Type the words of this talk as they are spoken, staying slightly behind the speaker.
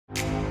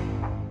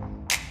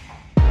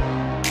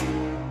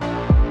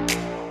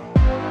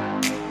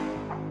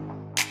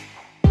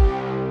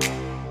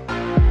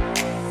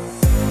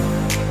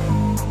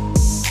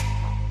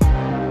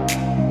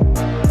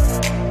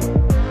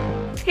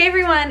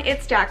everyone,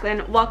 it's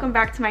Jacqueline. Welcome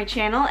back to my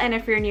channel, and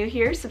if you're new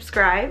here,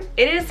 subscribe.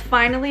 It is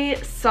finally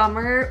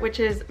summer,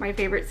 which is my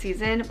favorite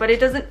season, but it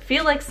doesn't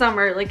feel like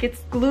summer. Like,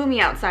 it's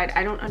gloomy outside.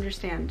 I don't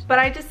understand. But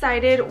I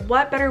decided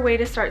what better way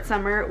to start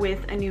summer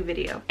with a new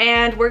video.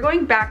 And we're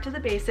going back to the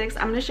basics.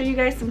 I'm gonna show you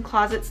guys some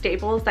closet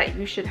staples that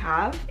you should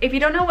have. If you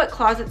don't know what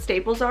closet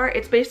staples are,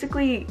 it's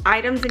basically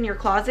items in your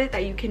closet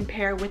that you can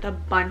pair with a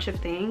bunch of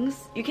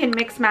things. You can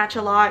mix match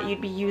a lot.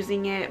 You'd be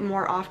using it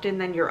more often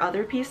than your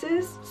other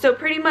pieces. So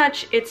pretty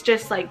much it's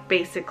just like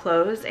basic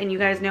clothes, and you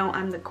guys know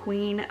I'm the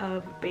queen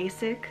of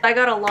basic. I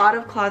got a lot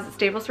of closet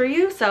staples for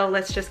you, so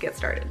let's just get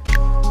started.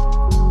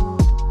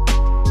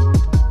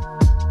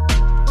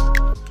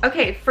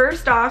 Okay,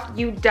 first off,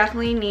 you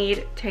definitely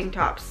need tank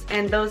tops,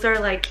 and those are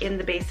like in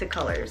the basic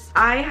colors.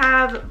 I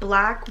have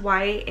black,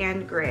 white,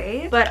 and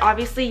gray, but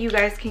obviously you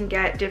guys can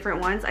get different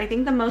ones. I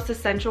think the most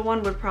essential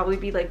one would probably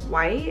be like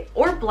white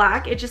or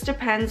black. It just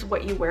depends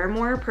what you wear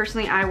more.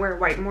 Personally, I wear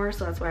white more,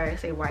 so that's why I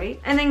say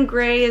white. And then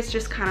gray is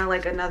just kind of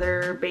like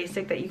another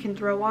basic that you can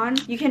throw on.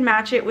 You can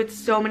match it with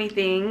so many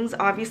things.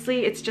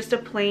 Obviously, it's just a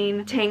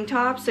plain tank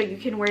top, so you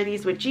can wear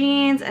these with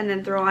jeans and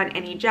then throw on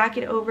any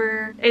jacket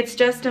over. It's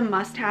just a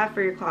must-have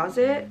for your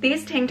closet.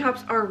 These tank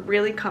tops are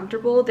really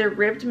comfortable. They're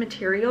ribbed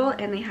material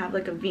and they have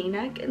like a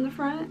V-neck in the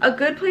front. A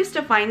good place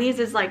to find these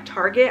is like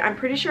Target. I'm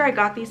pretty sure I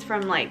got these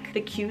from like the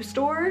Q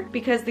store,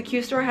 because the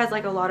Q store has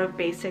like a lot of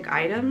basic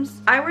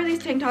items. I wear these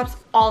tank tops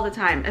all the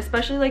time,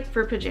 especially like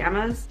for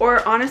pajamas,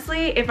 or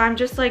honestly if I'm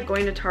just like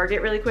going to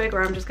Target really quick,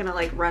 or I'm just gonna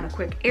like run a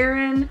quick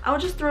errand, I'll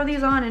just throw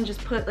these on and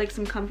just put like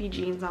some comfy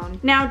jeans on.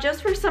 Now,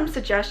 just for some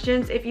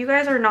suggestions, if you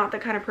guys are not the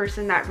kind of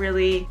person that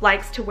really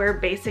likes to wear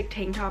basic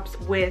tank tops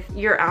with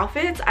your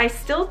outfits, I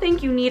still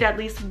think you need at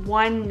least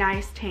one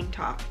nice tank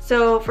top.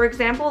 So for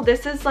example,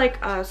 this is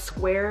like a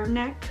square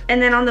neck,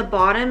 and then on the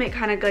bottom it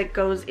kind of like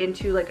goes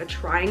into like a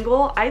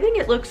triangle. I think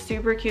it looks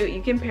super cute.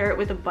 You can pair it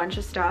with a bunch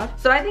of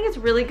stuff. So I think it's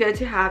really good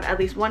to have at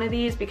least one of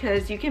these,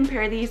 because you can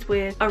pair these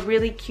with a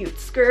really cute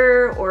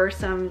skirt or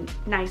some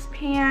nice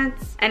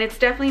pants, and it's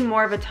definitely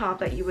more of a top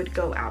that you would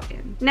go out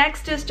in.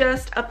 Next is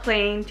just a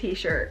plain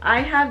t-shirt. I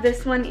have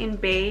this one in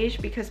beige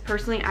because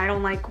personally I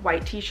don't like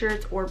white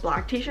t-shirts or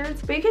black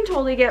t-shirts, but you can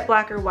totally get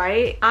black or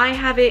white. I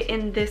have it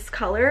in this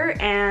color,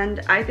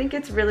 and I think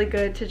it's really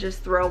good to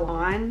just throw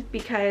on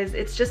because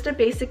it's just a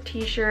basic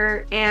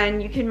t-shirt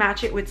and you can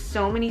match it with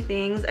so many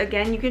things.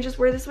 Again, you can just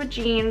wear this with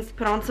jeans,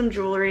 put on some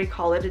jewelry,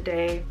 call it a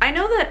day. I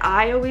know that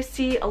I always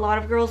see a lot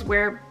of girls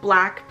wear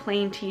black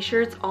plain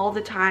t-shirts all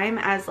the time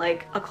as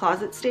like a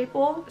closet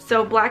staple,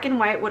 so black and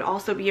white would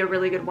also be a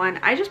really good one.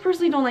 I just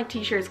personally don't like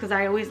t-shirts because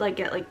I always like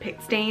get like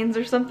pick stains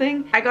or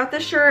something. I got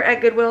this shirt at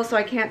Goodwill, so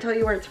I can't tell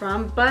you where it's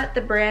from, but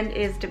the brand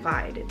is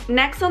Divide.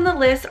 Next on the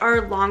list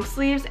are long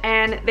sleeves,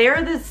 and they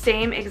are the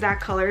same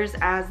exact colors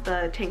as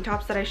the tank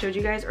tops that I showed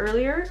you guys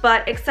earlier,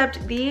 but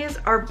except these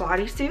are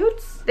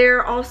bodysuits.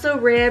 They're also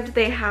ribbed.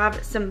 They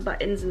have some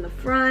buttons in the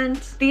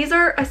front. These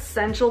are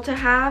essential to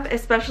have,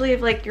 especially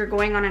if like you're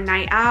going on a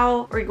night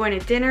out or you're going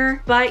to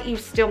dinner, but you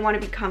still want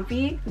to be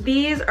comfy.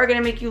 These are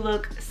gonna make you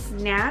look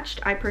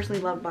snatched. I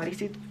personally love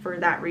bodysuits for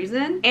that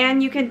reason,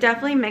 and you can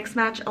definitely mix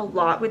match a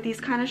lot with these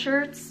kind of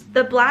shirts.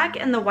 The black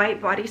and the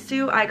white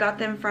bodysuit, I got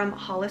them from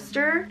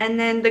Hollister, and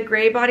then the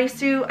gray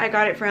bodysuit, I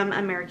got it from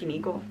American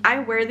Eagle. I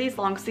wear these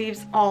long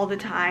sleeves all the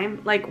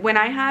time. Like when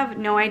I have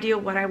no idea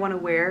what I want to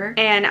wear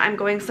and I'm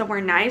going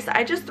somewhere nice,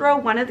 I just throw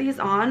one of these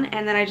on,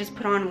 and then I just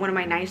put on one of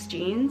my nice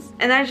jeans,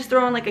 and then I just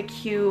throw on like a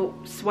cute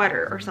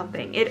sweater or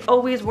something. It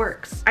always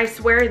works. I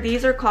swear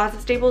these are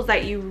closet staples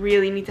that you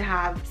really need to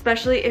have,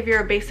 especially if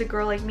you're a basic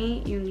girl like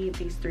me. You need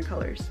these three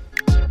colors.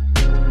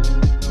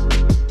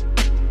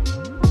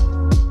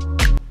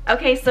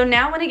 Okay, so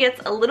now when it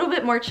gets a little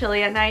bit more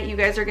chilly at night, you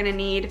guys are gonna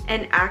need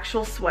an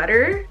actual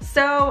sweater.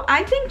 So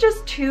I think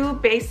just two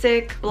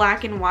basic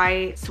black and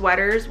white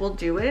sweaters will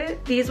do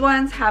it. These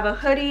ones have a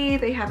hoodie,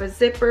 they have a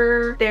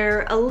zipper.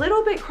 They're a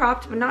little bit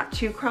cropped, but not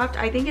too cropped.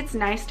 I think it's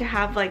nice to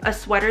have like a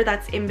sweater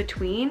that's in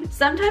between.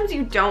 Sometimes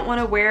you don't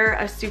wanna wear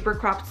a super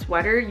cropped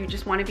sweater. You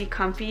just wanna be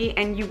comfy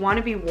and you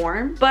wanna be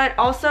warm, but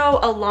also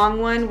a long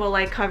one will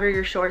like cover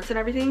your shorts and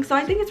everything. So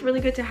I think it's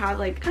really good to have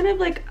like kind of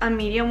like a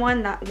medium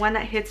one, that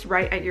hits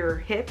right at your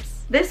hips.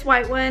 This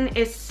white one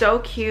is so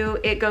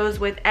cute. It goes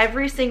with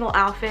every single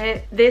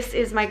outfit. This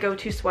is my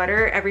go-to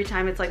sweater every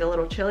time it's like a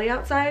little chilly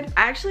outside.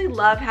 I actually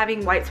love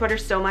having white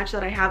sweaters so much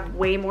that I have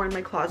way more in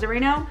my closet right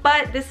now,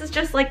 but this is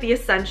just like the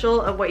essential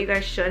of what you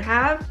guys should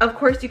have. Of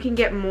course, you can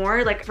get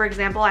more. Like for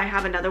example, I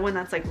have another one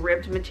that's like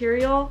ribbed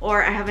material,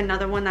 or I have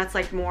another one that's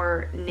like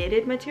more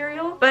knitted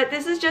material, but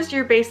this is just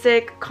your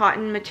basic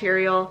cotton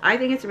material. I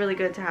think it's really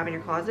good to have in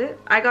your closet.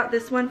 I got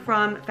this one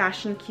from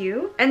Fashion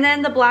Q, and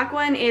then the black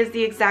one is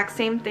the exact exact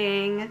same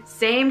thing,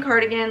 same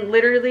cardigan.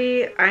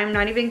 Literally, I'm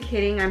not even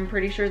kidding, I'm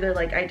pretty sure they're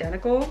like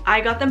identical. I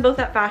got them both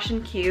at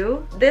Fashion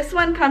Q. This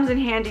one comes in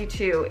handy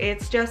too.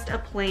 It's just a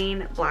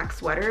plain black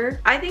sweater.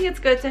 I think it's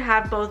good to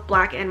have both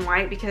black and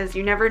white because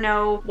you never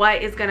know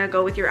what is gonna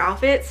go with your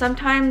outfit.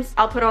 Sometimes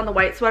I'll put on the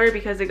white sweater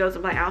because it goes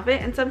with my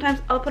outfit, and sometimes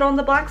I'll put on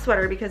the black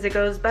sweater because it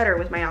goes better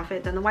with my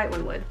outfit than the white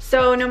one would.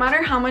 So no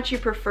matter how much you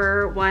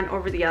prefer one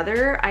over the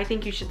other, I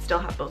think you should still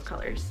have both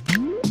colors.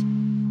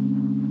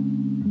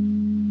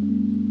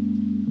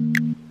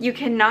 You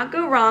cannot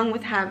go wrong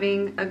with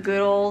having a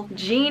good old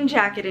jean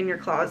jacket in your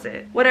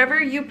closet.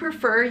 Whatever you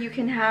prefer, you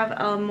can have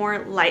a more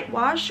light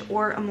wash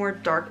or a more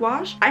dark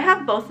wash. I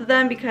have both of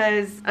them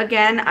because,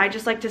 again, I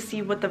just like to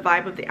see what the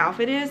vibe of the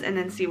outfit is and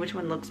then see which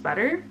one looks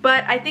better.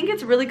 But I think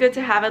it's really good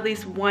to have at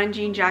least one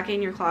jean jacket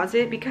in your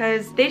closet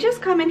because they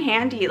just come in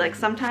handy. Like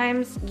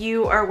sometimes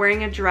you are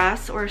wearing a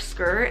dress or a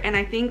skirt, and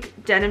I think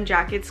denim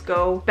jackets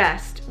go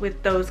best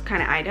with those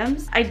kind of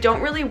items. I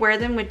don't really wear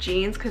them with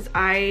jeans because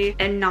I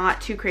am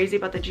not too crazy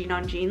about the jean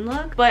on jean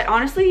look, but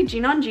honestly,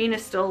 jean on jean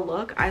is still a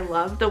look. I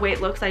love the way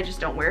it looks, I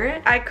just don't wear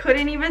it. I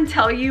couldn't even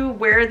tell you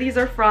where these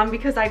are from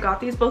because I got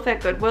these both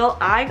at Goodwill.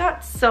 I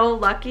got so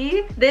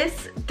lucky.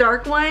 This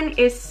dark one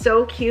is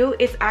so cute.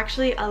 It's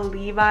actually a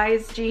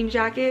Levi's jean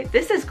jacket.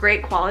 This is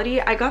great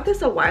quality. I got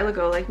this a while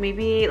ago, like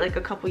maybe like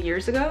a couple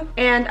years ago,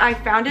 and I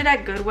found it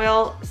at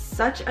Goodwill.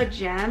 Such a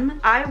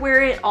gem. I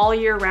wear it all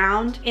year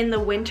round in the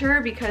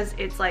winter because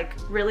it's like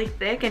really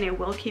thick and it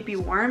will keep you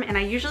warm, and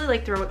I usually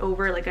like throw it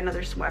over like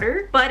another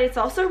sweater. But it's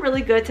also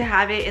really good to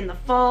have it in the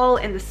fall,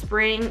 in the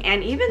spring,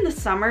 and even the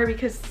summer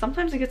because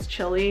sometimes it gets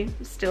chilly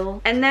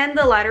still. And then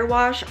the lighter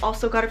wash,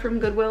 also got it from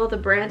Goodwill. The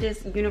brand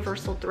is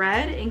Universal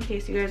Thread, in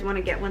case you guys want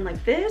to get one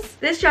like this.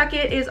 This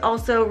jacket is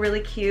also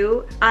really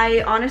cute.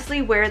 I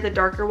honestly wear the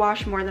darker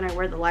wash more than I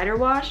wear the lighter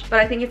wash,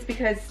 but I think it's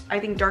because I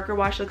think darker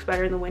wash looks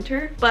better in the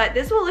winter. But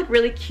this will look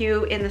really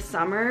cute in the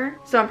summer,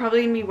 so I'm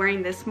probably gonna be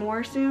wearing this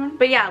more soon.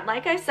 But yeah,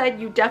 like I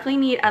said, you definitely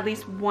need at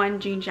least one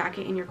jean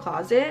jacket in your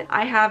closet.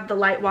 I have the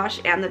light wash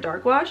and the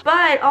dark wash,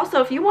 but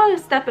also if you want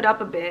to step it up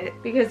a bit,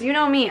 because you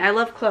know me, I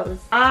love clothes,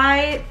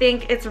 I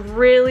think it's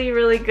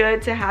really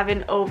good to have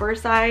an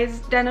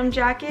oversized denim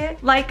jacket.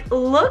 Like,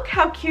 look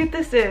how cute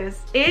this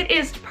is. It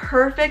is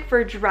perfect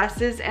for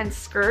dresses and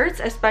skirts,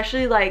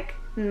 especially like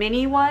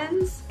mini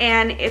ones,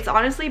 and it's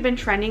honestly been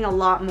trending a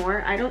lot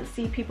more. I don't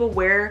see people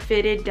wear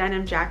fitted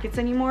denim jackets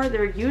anymore.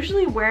 They're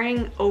usually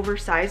wearing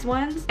oversized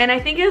ones, and I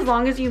think as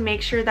long as you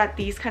make sure that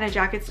these kind of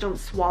jackets don't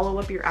swallow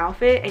up your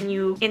outfit and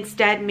you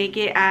instead make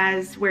it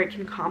as where it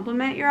can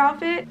complement your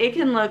outfit, it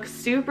can look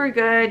super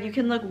good. You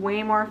can look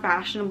way more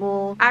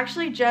fashionable. I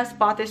actually just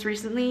bought this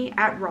recently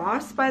at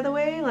Ross, by the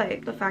way,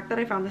 like the fact that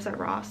I found this at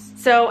Ross.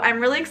 So I'm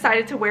really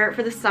excited to wear it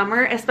for the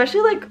summer, especially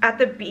like at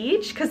the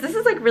beach, because this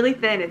is like really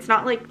thin. It's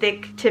not like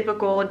thick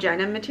typical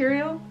denim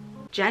material.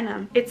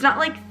 It's not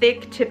like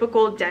thick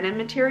typical denim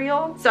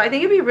material, so I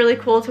think it'd be really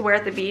cool to wear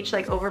at the beach,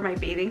 like over my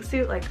bathing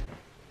suit. Like,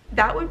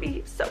 that would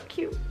be so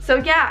cute. So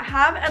yeah,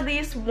 have at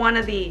least one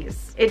of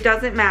these. It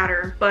doesn't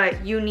matter,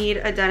 but you need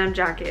a denim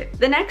jacket.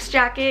 The next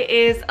jacket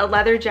is a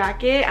leather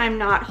jacket. I'm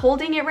not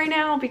holding it right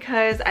now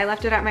because I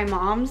left it at my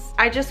mom's.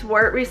 I just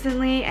wore it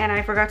recently and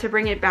I forgot to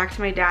bring it back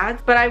to my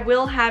dad's, but I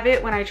will have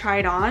it when I try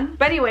it on.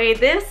 But anyway,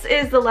 this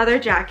is the leather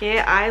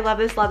jacket. I love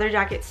this leather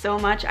jacket so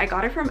much. I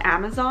got it from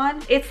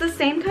Amazon. It's the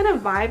same kind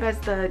of vibe as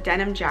the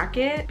denim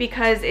jacket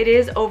because it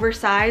is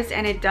oversized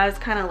and it does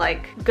kind of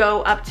like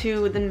go up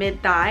to the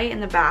mid-thigh in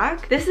the back.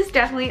 This is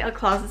definitely a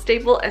closet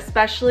staple,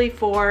 especially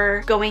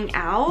for going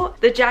out.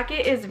 The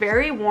jacket is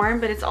very warm,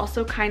 but it's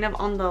also kind of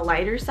on the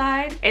lighter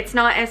side. It's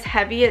not as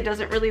heavy. It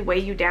doesn't really weigh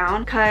you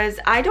down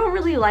because I don't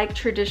really like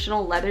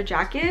traditional leather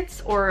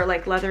jackets or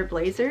like leather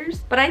blazers,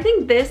 but I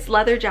think this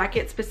leather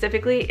jacket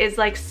specifically is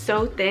like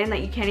so thin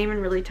that you can't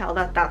even really tell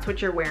that that's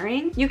what you're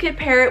wearing. You could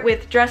pair it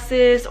with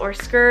dresses or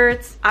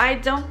skirts. I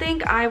don't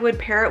think I would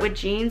pair it with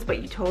jeans,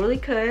 but you totally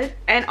could.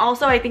 And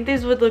also I think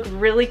this would look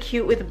really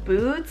cute with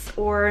boots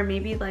or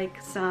maybe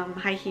like some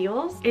high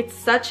heels. It's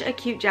such a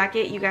cute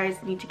jacket. You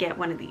guys need to get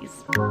one of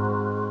these.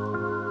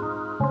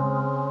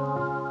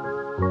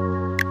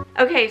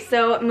 Okay,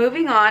 so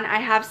moving on, I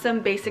have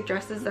some basic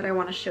dresses that I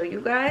want to show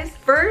you guys.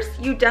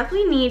 First, you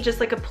definitely need just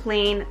like a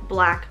plain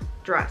black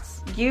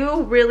dress.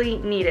 You really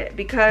need it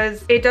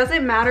because it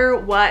doesn't matter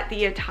what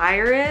the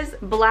attire is.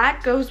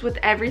 Black goes with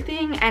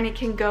everything and it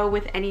can go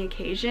with any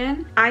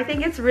occasion. I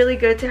think it's really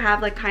good to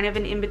have like kind of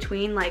an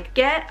in-between, like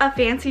get a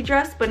fancy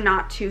dress but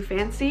not too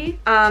fancy.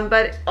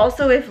 But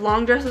also if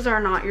long dresses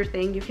are not your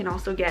thing, you can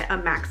also get a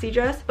maxi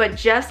dress, but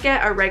just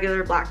get a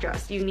regular black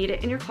dress. You need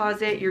it in your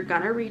closet. You're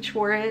gonna reach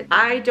for it.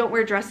 I don't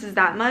wear dresses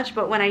that much,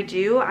 but when I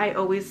do, I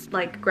always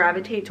like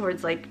gravitate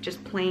towards like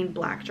just plain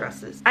black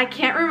dresses. I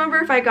can't remember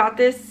if I got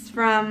this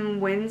from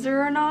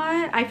Windsor or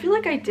not. I feel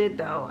like I did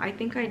though. I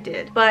think I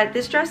did. But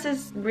this dress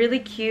is really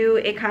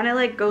cute. It kind of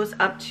like goes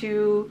up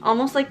to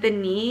almost like the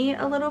knee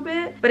a little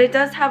bit, but it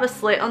does have a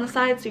slit on the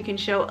side so you can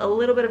show a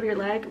little bit of your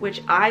leg,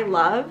 which I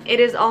love. It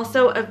is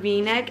also a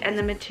V-neck and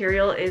the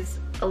material is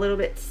a little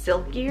bit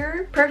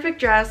silkier. Perfect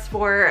dress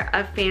for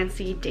a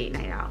fancy date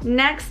night out.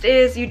 Next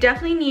is you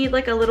definitely need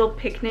like a little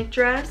picnic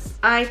dress.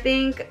 I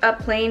think a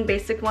plain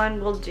basic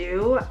one will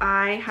do.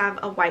 I have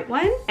a white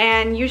one,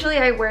 and usually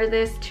I wear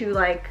this to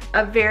like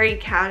a very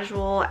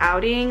casual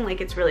outing,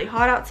 like it's really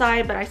hot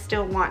outside but I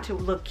still want to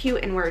look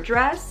cute and wear a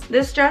dress.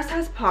 This dress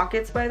has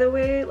pockets, by the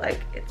way,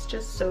 like it's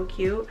just so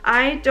cute.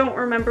 I don't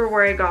remember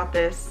where I got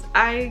this.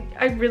 I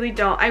really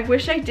don't. I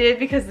wish I did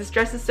because this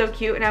dress is so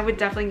cute and I would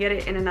definitely get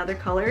it in another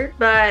color,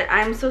 but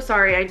I'm so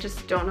sorry, I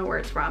just don't know where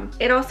it's from.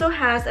 It also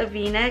has a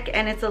v-neck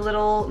and it's a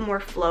little more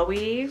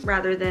flowy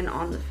rather than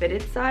on the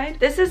fitted side.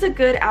 This is a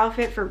good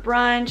outfit for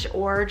brunch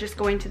or just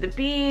going to the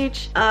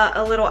beach,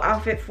 a little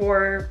outfit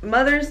for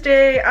Mother's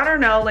Day. I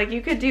don't know, like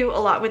you could do a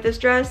lot with this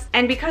dress,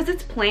 and because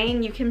it's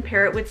plain you can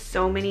pair it with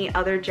so many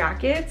other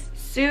jackets.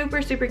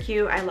 Super, super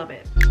cute. I love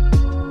it.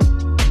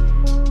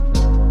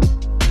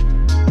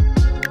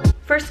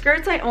 For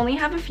skirts, I only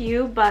have a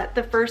few, but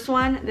the first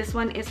one, this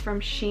one is from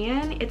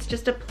Shein. It's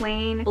just a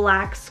plain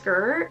black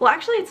skirt. Well,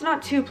 actually, it's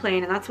not too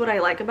plain, and that's what I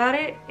like about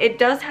it. It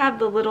does have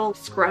the little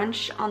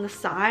scrunch on the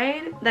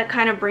side that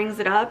kind of brings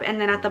it up, and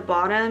then at the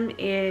bottom,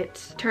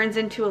 it turns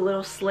into a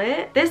little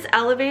slit. This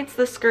elevates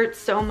the skirt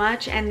so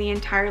much and the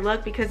entire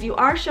look because you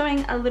are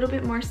showing a little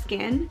bit more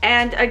skin.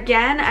 And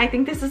again, I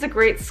think this is a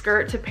great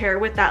skirt to pair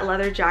with that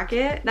leather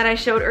jacket that I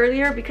showed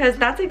earlier because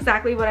that's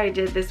exactly what I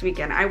did this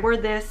weekend. I wore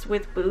this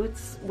with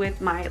boots, with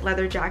my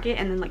leather jacket,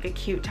 and then like a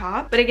cute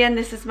top. But again,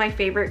 this is my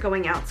favorite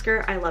going out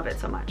skirt. I love it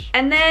so much.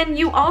 And then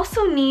you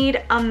also need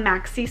a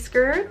maxi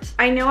skirt.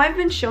 I know I've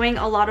been showing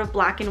a lot of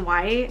black and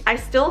white. I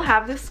still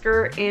have this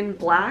skirt in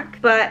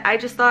black, but I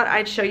just thought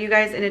I'd show you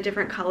guys in a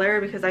different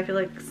color because I feel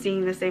like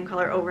seeing the same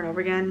color over and over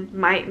again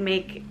might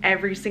make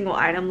every single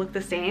item look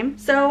the same.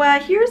 So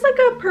here's like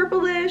a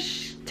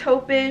purplish,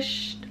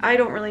 taupish, I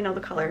don't really know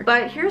the color,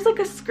 but here's like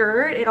a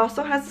skirt. It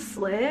also has a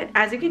slit.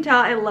 As you can tell,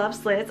 I love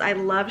slits. I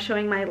love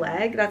showing my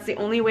leg. That's the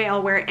only way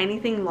I'll wear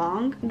anything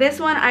long. This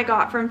one I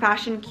got from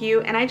Fashion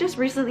Cute, and I just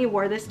recently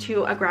wore this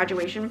to a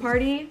graduation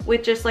party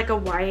with just like a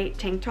white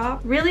tank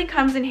top. Really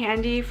comes in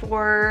handy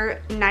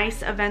for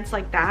nice events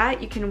like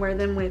that. You can wear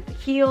them with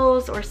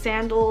heels or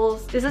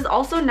sandals. This is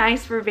also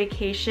nice for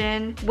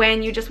vacation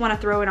when you just want to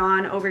throw it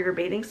on over your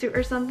bathing suit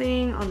or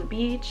something on the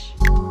beach.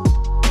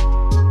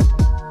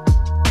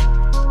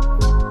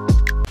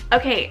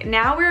 Okay,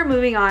 now we're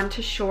moving on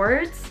to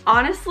shorts.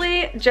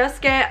 Honestly,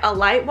 just get a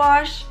light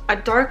wash, a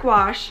dark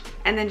wash,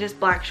 and then just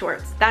black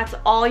shorts. That's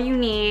all you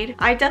need.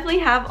 I definitely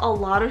have a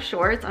lot of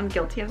shorts. I'm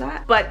guilty of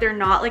that, but they're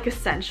not like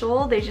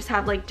essential. They just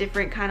have like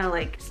different kind of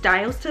like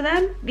styles to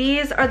them.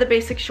 These are the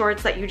basic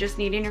shorts that you just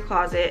need in your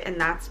closet, and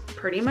that's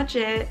pretty much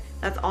it.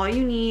 That's all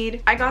you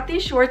need. I got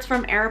these shorts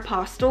from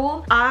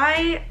Aeropostale.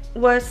 I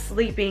was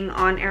sleeping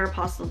on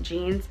Aeropostale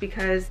jeans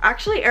because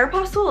actually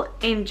Aeropostale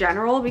in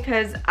general,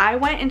 because I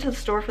went into the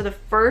store for the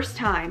first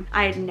time.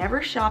 I had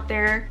never shopped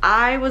there.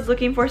 I was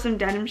looking for some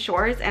denim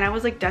shorts and I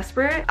was like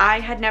desperate. I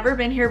had never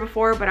been here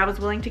before, but I was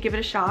willing to give it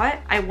a shot.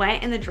 I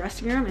went in the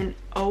dressing room and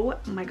oh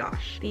my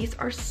gosh, these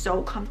are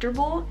so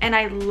comfortable, and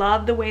I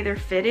love the way they're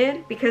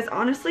fitted because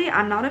honestly,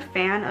 I'm not a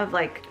fan of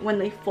like when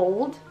they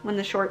fold, when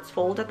the shorts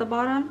fold at the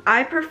bottom.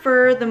 I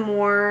prefer the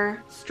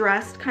more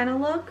stressed kind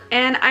of look,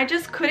 and I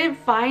just couldn't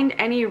find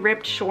any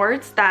ripped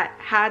shorts that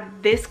had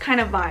this kind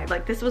of vibe.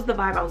 Like this was the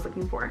vibe I was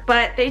looking for,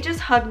 but they just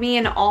hug me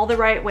in all the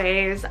right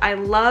ways. I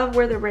love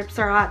where the rips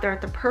are at. They're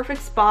at the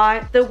perfect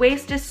spot. The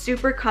waist is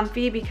super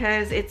comfy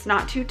because it's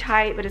not too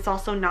tight, but it's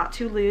also not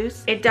too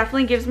loose. It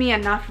definitely gives me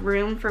enough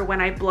room for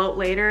when I bloat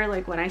later,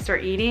 like when I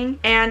start eating.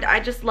 And I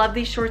just love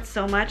these shorts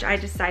so much, I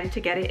decided to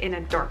get it in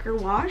a darker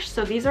wash.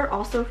 So these are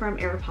also from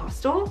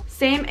Aeropostale.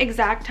 Same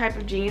exact type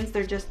of jeans,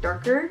 they're just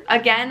darker.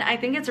 Again, I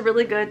think it's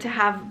really good to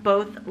have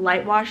both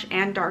light wash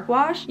and dark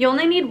wash. You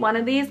only need one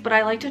of these, but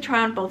I like to try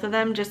on both of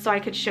them just so I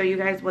could show you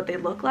guys what they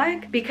look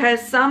like,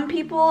 because some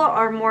people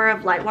are more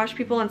of light wash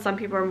people and some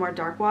people are more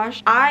dark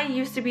wash. I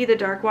used to be the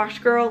dark wash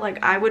girl,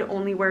 like I would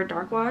only wear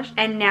dark wash,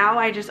 and now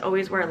I just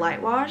always wear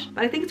light wash.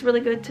 But I think it's really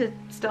good to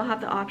still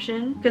have the option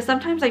because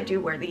sometimes I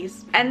do wear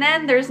these. And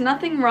then there's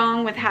nothing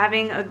wrong with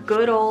having a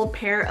good old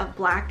pair of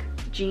black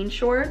jean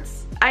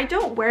shorts. I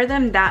don't wear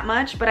them that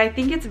much, but I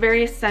think it's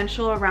very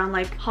essential around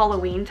like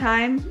Halloween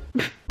time.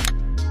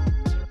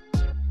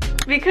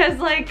 Because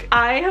like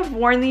I have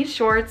worn these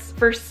shorts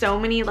for so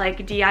many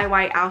like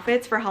DIY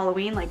outfits for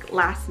Halloween, like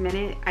last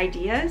minute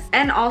ideas.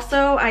 And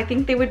also I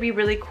think they would be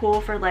really cool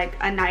for like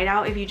a night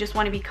out if you just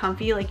want to be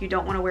comfy, like you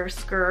don't want to wear a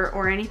skirt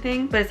or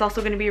anything, but it's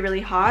also going to be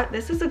really hot.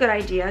 This is a good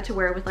idea to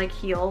wear with like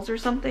heels or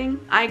something.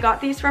 I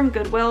got these from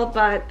Goodwill,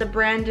 but the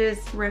brand is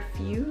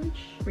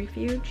Refuge?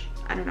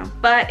 I don't know.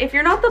 But if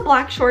you're not the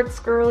black shorts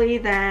girly,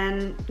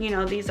 then you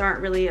know these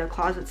aren't really a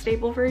closet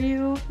staple for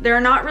you.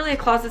 They're not really a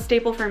closet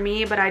staple for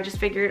me, but I just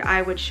figured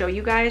I would show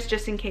you guys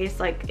just in case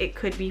like it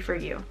could be for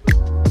you.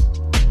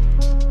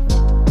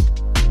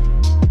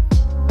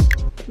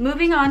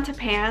 Moving on to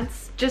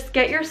pants. just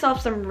get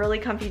yourself some really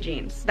comfy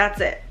jeans.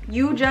 That's it.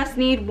 You just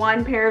need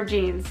one pair of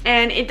jeans,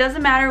 and it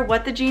doesn't matter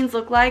what the jeans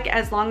look like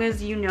as long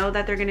as you know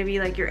that they're gonna be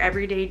like your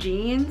everyday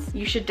jeans.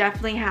 You should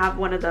definitely have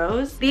one of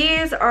those.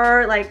 These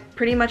are like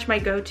pretty much my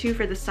go-to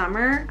for the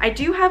summer. I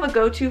do have a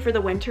go-to for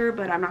the winter,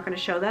 but I'm not gonna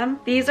show them.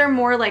 These are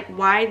more like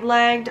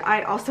wide-legged.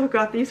 I also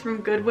got these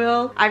from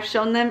Goodwill. I've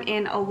shown them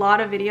in a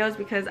lot of videos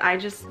because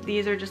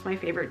these are just my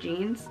favorite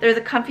jeans. They're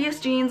the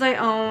comfiest jeans I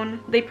own.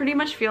 They pretty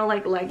much feel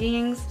like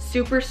leggings,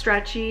 super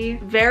stretchy,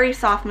 very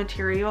soft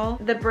material.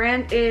 The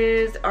brand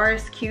is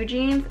RSQ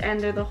jeans, and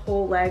they're the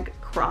whole leg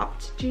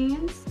cropped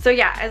jeans. So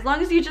yeah, as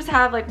long as you just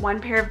have like one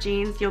pair of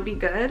jeans, you'll be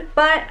good.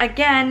 But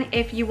again,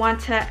 if you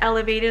want to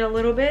elevate it a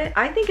little bit,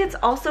 I think it's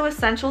also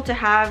essential to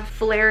have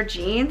flare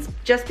jeans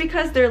just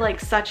because they're like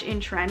such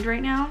in trend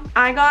right now.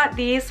 I got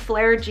these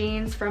flare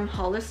jeans from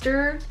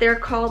Hollister. They're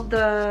called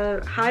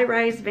the High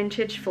Rise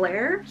Vintage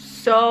Flare.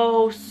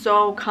 So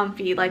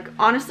comfy. Like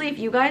honestly, if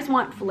you guys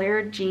want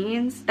flared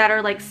jeans that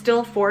are like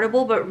still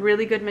affordable but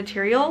really good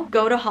material,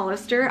 go to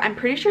Hollister. I'm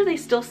pretty sure they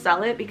still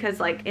sell it because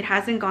like it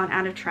hasn't gone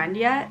out of trend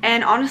yet.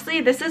 And honestly,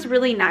 this is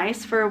really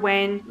nice for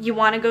when you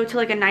want to go to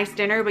like a nice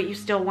dinner but you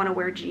still want to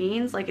wear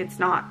jeans. Like it's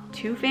not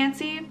too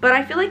fancy, but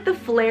I feel like the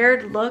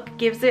flared look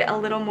gives it a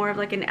little more of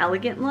like an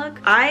elegant look.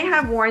 I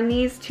have worn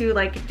these to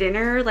like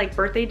dinner, like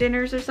birthday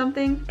dinners or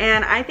something,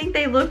 and I think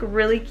they look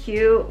really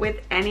cute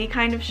with any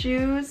kind of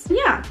shoes.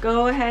 Yeah,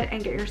 go ahead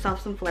and get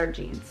yourself some flared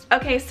jeans.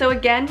 Okay, so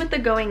again, with the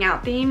going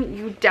out theme,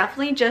 you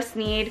definitely just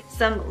need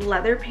some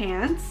leather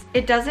pants.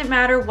 It doesn't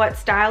matter what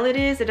style it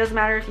is. It doesn't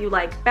matter if you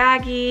like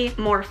baggy,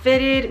 more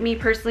fitted. Me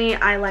personally,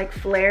 I like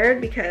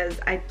flared because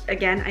I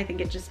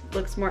think it just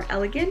looks more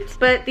elegant.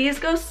 But these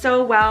go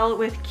so well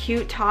with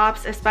cute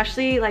tops,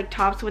 especially like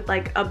tops with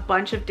like a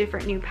bunch of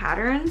different new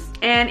patterns.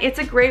 And it's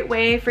a great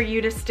way for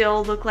you to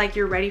still look like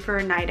you're ready for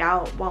a night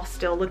out while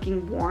still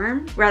looking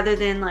warm, rather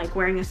than like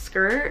wearing a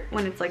skirt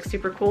when it's like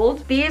super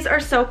cold. These are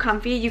so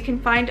comfy. You can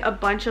find a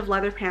bunch of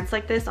leather pants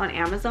like this on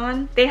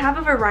Amazon. They have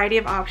a variety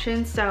of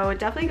options, so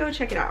definitely go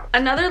check it out.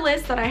 Another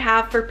list that I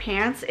have for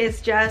pants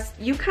is just,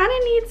 you kind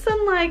of need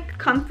some like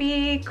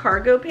comfy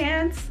cargo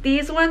pants.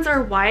 These ones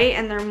are white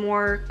and they're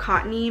more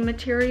cottony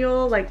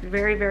material, like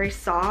very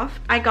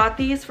soft. I got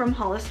these from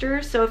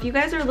Hollister, so if you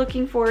guys are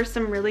looking for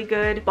some really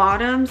good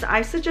bottoms,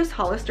 I suggest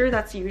Hollister.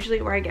 That's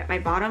usually where I get my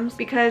bottoms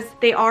because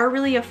they are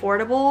really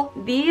affordable.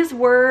 These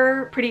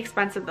were pretty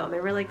expensive though. They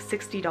were like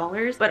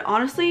 $60, but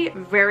honestly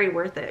very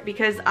worth it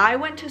because I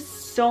went to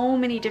so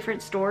many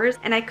different stores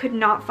and I could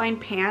not find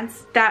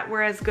pants that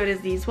were as good as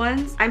these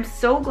ones. I'm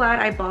so glad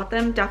I bought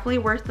them. Definitely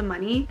worth the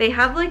money. They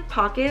have like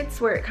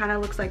pockets where it kind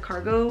of looks like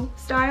cargo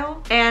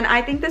style, and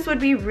I think this would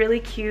be really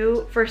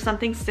cute for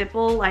something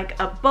simple like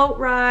a boat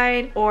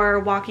ride or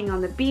walking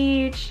on the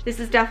beach. This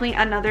is definitely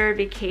another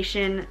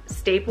vacation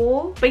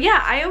staple. But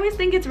yeah, I always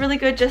think it's really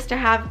good just to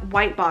have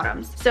white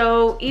bottoms.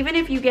 So even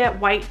if you get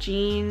white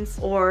jeans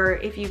or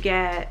if you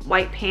get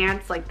white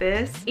pants like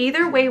this,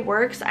 either way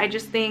works. I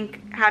just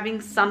think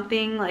having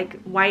something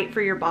like white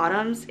for your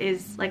bottoms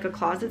is like a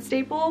closet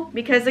staple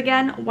because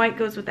again, white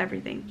goes with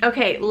everything.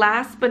 Okay,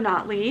 last but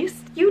not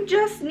least, you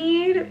just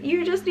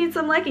need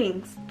some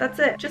leggings. That's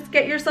it. Just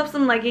get yourself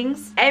some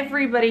leggings.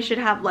 Everybody should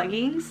have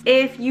leggings.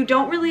 If you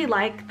don't really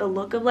like the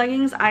look of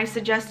leggings, I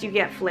suggest you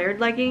get flared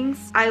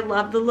leggings. I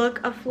love the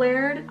look of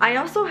flared. I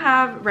also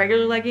have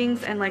regular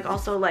leggings and like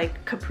also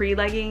like capri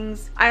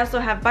leggings. I also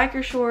have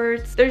biker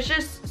shorts. There's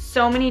just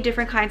so many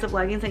different kinds of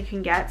leggings that you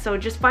can get. So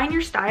just find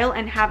your style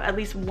and have at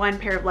least one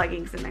pair of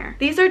leggings in there.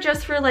 These are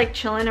just for like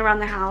chilling around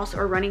the house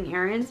or running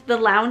errands. The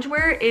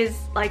loungewear is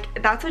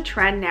like, that's a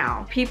trend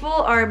now. People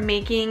are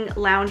making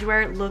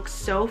loungewear look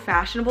so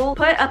fashionable.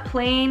 Put a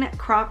plain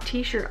crop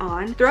t-shirt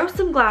on, throw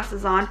some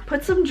glasses on,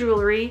 put some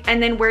jewelry,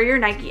 and then wear your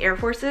Nike Air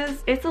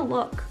Forces. It's a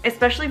look,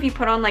 especially if you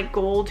put on like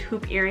gold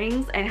hoop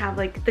earrings and have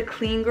like the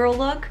clean girl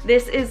look.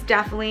 This is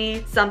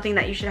definitely something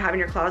that you should have in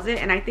your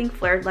closet, and I think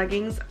flared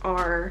leggings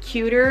are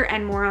cuter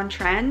and more on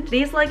trend.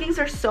 These leggings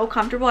are so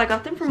comfortable. I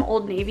got them from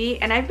Old Navy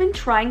and I've been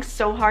trying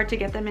so hard to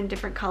get them in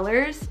different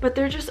colors, but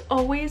they're just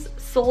always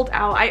sold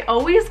out. I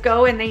always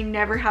go and they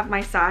never have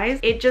my size.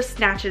 It just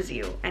snatches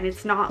you, and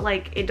it's not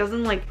like, it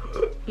doesn't like,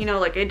 you know,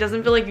 like it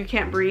doesn't feel like you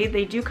can't breathe.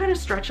 They do kind of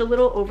stretch a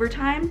little over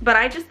time, but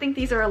I just think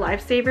these are a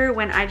lifesaver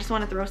when I just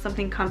want to throw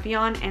something comfy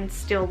on and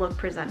still look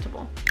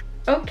presentable.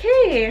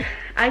 Okay,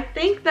 I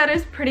think that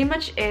is pretty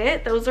much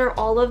it. Those are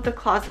all of the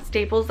closet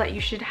staples that you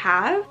should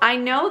have. I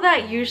know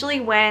that usually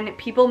when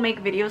people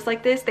make videos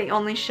like this, they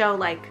only show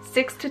like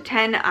 6 to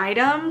 10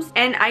 items,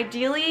 and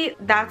ideally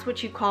that's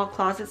what you call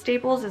closet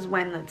staples, is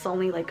when it's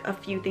only like a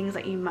few things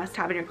that you must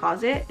have in your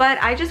closet. But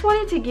I just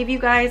wanted to give you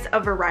guys a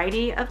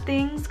variety of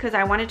things because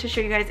I wanted to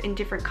show you guys in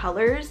different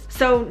colors.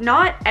 So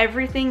not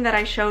everything that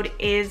I showed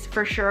is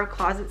for sure a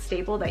closet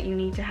staple that you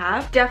need to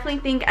have.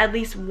 Definitely think at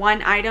least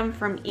one item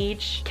from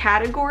each category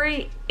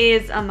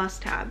is a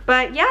must-have.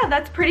 But yeah,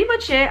 that's pretty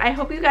much it. I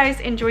hope you guys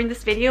enjoyed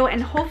this video,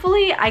 and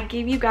hopefully I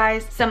gave you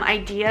guys some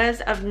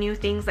ideas of new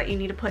things that you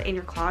need to put in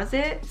your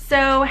closet.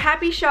 So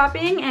happy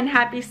shopping and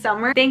happy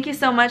summer. Thank you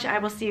so much. I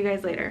will see you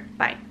guys later.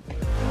 Bye.